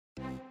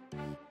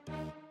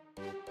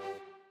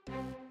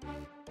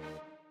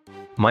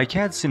My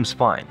cat seems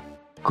fine.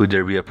 Could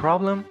there be a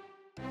problem?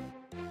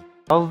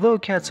 Although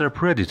cats are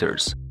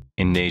predators,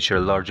 in nature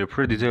larger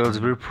predators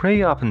will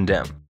prey upon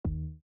them.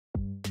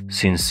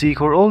 Since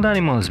sick or old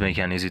animals make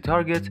an easy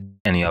target,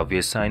 any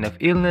obvious sign of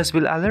illness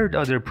will alert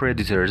other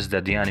predators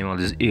that the animal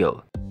is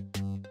ill.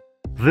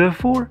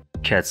 Therefore,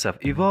 cats have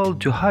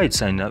evolved to hide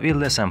signs of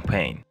illness and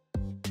pain.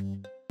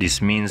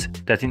 This means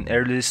that in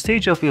early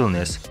stage of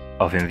illness,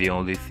 often the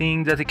only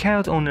thing that a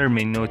cat owner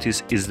may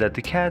notice is that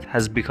the cat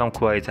has become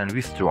quiet and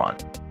withdrawn.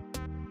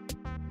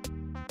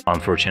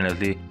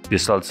 Unfortunately,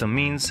 this also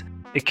means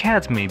a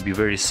cat may be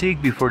very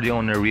sick before the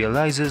owner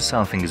realizes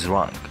something is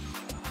wrong.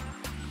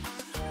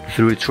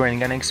 Through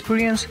training and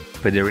experience,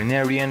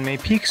 veterinarian may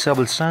pick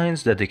subtle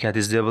signs that the cat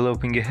is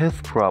developing a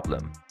health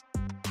problem,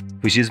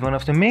 which is one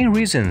of the main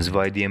reasons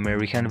why the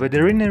American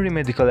Veterinary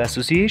Medical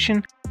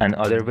Association and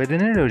other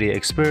veterinary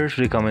experts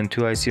recommend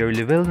twice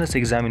yearly wellness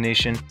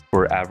examination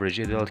for average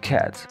adult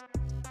cats.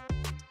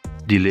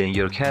 Delaying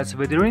your cat's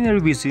veterinary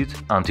visit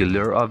until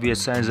there are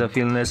obvious signs of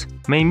illness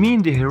may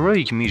mean the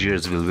heroic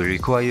measures will be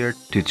required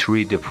to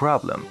treat the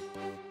problem.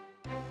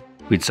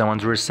 With some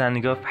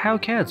understanding of how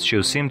cats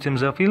show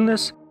symptoms of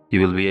illness, you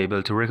will be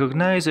able to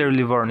recognize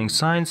early warning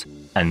signs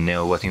and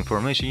know what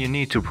information you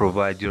need to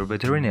provide your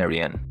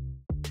veterinarian.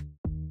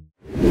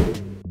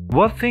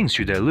 What things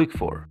should I look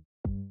for?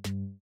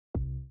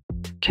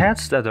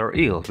 Cats that are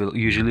ill will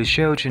usually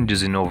show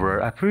changes in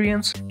overall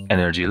appearance,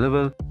 energy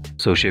level,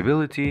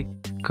 sociability,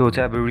 coat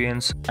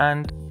appearance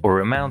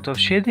and/or amount of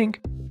shedding,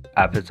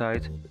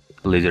 appetite,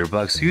 litter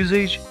box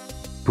usage,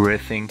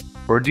 breathing,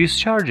 or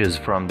discharges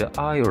from the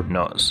eye or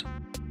nose.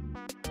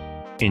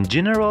 In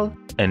general,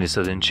 any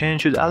sudden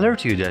change should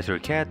alert you that your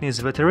cat needs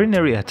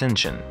veterinary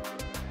attention.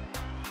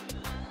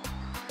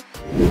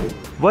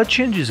 What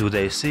changes would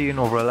I see in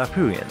overall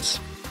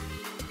appearance?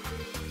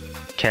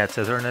 Cats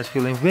that are not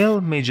feeling well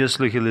may just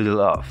look a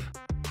little off.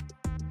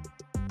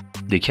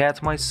 The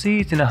cat might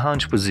sit in a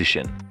hunch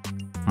position,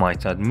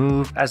 might not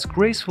move as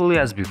gracefully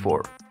as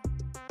before,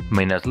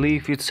 may not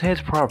lift its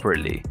head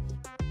properly,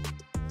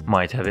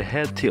 might have a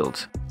head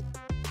tilt,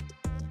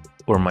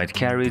 or might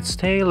carry its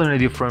tail in a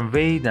different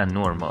way than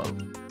normal.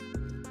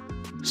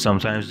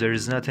 Sometimes there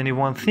is not any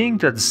one thing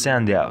that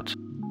stands out,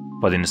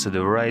 but instead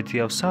a variety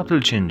of subtle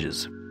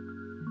changes.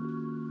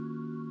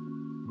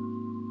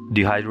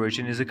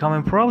 Dehydration is a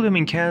common problem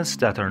in cats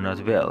that are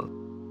not well.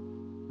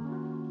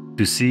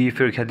 To see if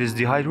your cat is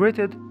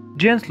dehydrated,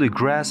 gently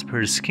grasp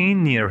her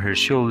skin near her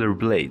shoulder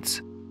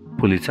blades,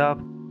 pull it up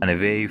and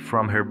away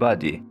from her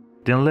body,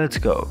 then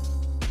let go.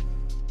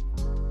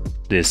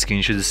 The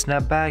skin should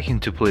snap back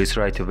into place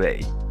right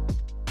away.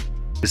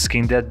 The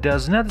skin that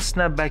does not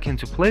snap back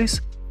into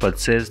place but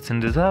says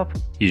tended up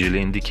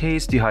usually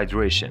indicates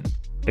dehydration,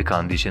 a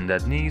condition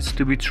that needs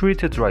to be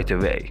treated right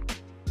away.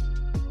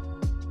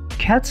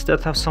 Cats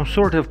that have some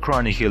sort of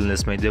chronic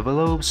illness may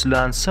develop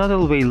slow and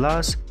subtle weight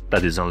loss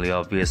that is only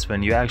obvious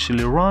when you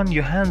actually run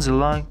your hands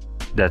along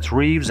that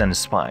ribs and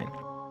spine.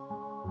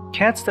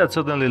 Cats that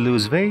suddenly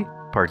lose weight,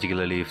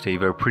 particularly if they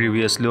were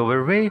previously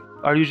overweight,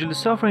 are usually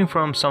suffering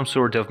from some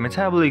sort of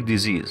metabolic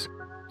disease,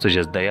 such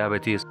as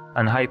diabetes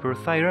and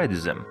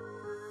hyperthyroidism.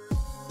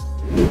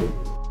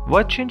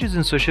 What changes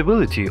in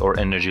sociability or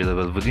energy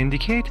level would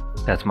indicate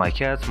that my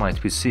cat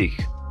might be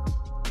sick?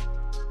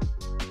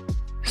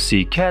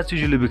 Sick cats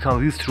usually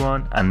become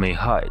withdrawn and may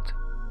hide.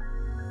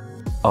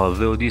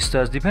 Although this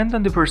does depend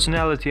on the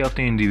personality of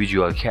the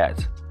individual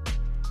cat.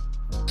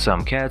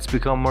 Some cats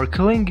become more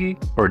clingy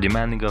or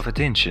demanding of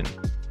attention,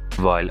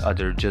 while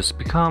others just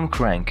become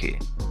cranky.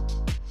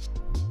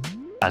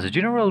 As a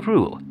general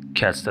rule,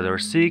 cats that are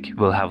sick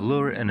will have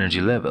lower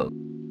energy level.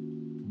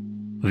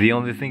 The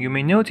only thing you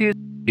may notice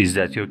is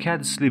that your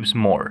cat sleeps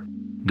more,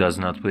 does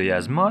not play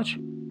as much,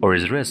 or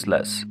is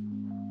restless.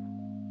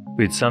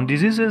 With some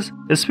diseases,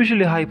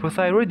 especially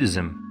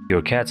hypothyroidism,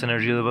 your cat's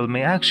energy level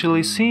may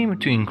actually seem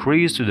to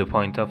increase to the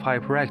point of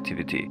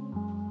hyperactivity.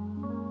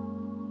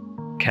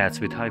 Cats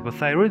with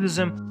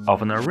hypothyroidism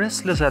often are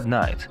restless at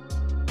night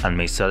and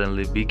may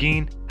suddenly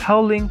begin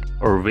howling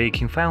or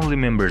waking family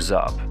members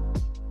up.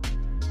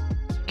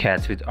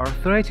 Cats with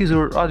arthritis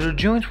or other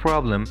joint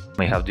problem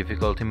may have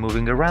difficulty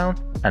moving around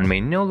and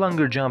may no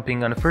longer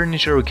jumping on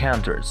furniture or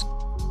counters,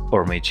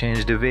 or may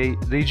change the way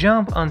they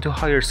jump onto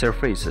higher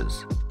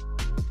surfaces.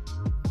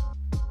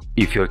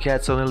 If your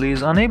cat suddenly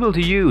is unable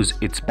to use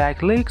its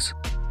back legs,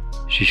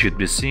 she should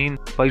be seen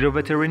by your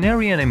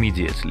veterinarian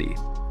immediately.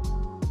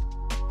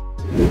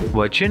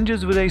 What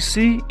changes would I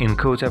see in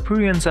coat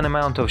appearance and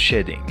amount of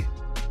shedding?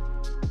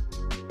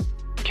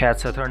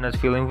 Cats that are not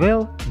feeling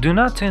well do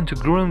not tend to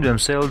groom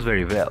themselves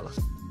very well.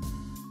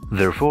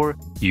 Therefore,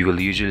 you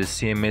will usually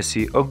see a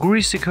messy or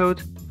greasy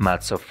coat,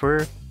 mats of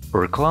fur,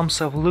 or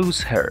clumps of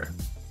loose hair.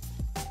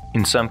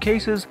 In some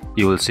cases,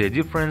 you will see a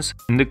difference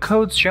in the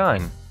coat's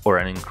shine or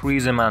an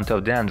increased amount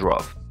of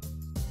dandruff.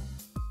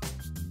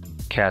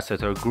 Cats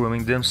that are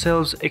grooming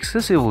themselves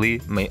excessively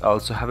may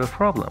also have a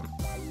problem.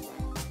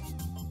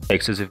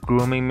 Excessive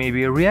grooming may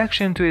be a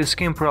reaction to a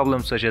skin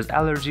problem such as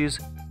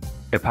allergies,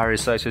 a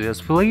parasite such as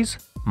fleas,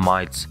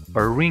 mites,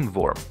 or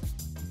ringworm.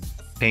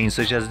 pain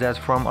such as that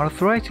from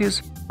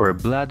arthritis or a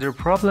bladder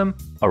problem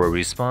are a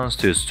response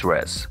to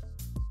stress.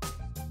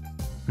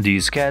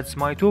 These cats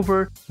might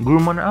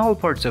overgroom on all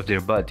parts of their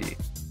body,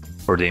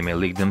 or they may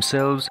lick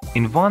themselves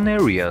in one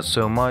area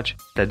so much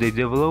that they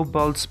develop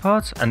bald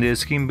spots and the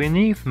skin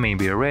beneath may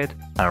be red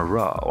and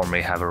raw or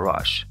may have a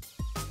rash.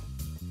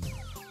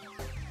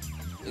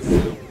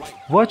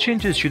 What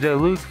changes should I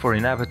look for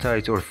in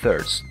appetite or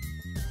thirst?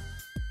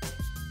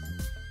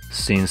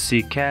 Since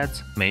sick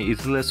cats may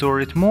eat less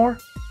or eat more,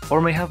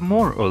 or may have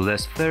more or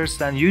less thirst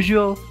than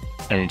usual,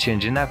 any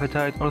change in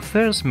appetite or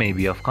thirst may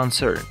be of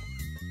concern.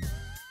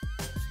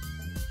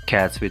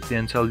 Cats with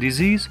dental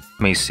disease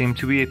may seem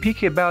to be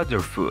picky about their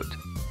food.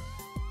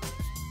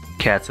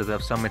 Cats that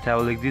have some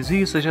metabolic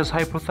disease such as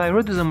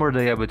hypothyroidism or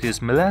diabetes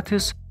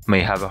mellitus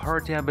may have a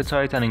hearty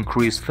appetite and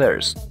increased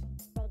thirst.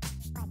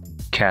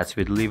 Cats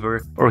with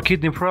liver or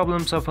kidney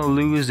problems often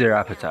lose their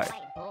appetite,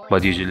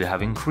 but usually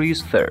have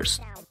increased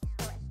thirst.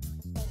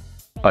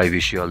 I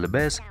wish you all the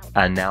best,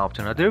 and now up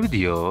to another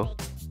video.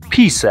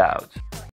 Peace out!